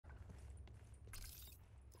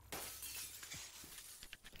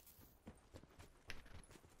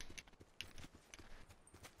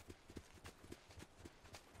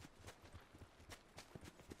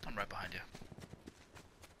right behind you.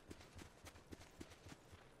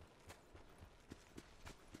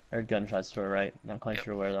 Heard gunshots to our right. Not quite Yep.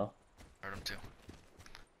 sure where though. Heard him too.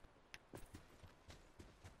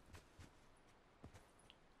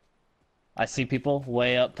 I see people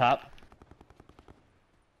way up top.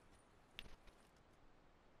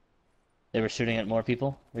 They were shooting at more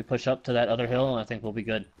people. We push up to that other hill and I think we'll be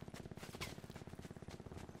good.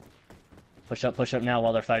 Push up now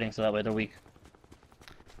while they're fighting so that way they're weak.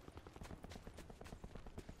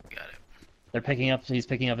 Got it. They're picking up, he's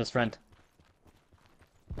picking up his friend.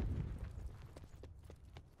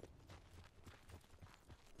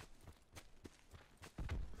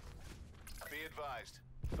 Be advised.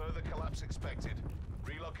 Further collapse expected.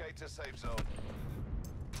 Relocate to safe zone.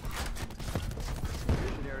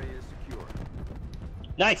 Mission area is secure.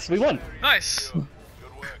 Nice, we won! Nice! Good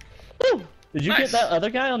work. Woo! Did you Nice. get that other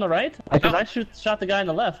guy on the right? Because No. I shot the guy on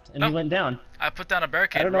the left and he No. went down. I put down a I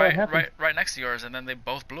barricade don't know what right happened. right next to yours, and then they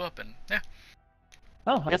both blew up, and yeah.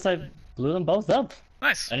 Oh, I guess I blew them both up.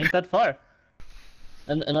 Nice. I ain't that far.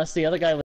 And unless the other guy was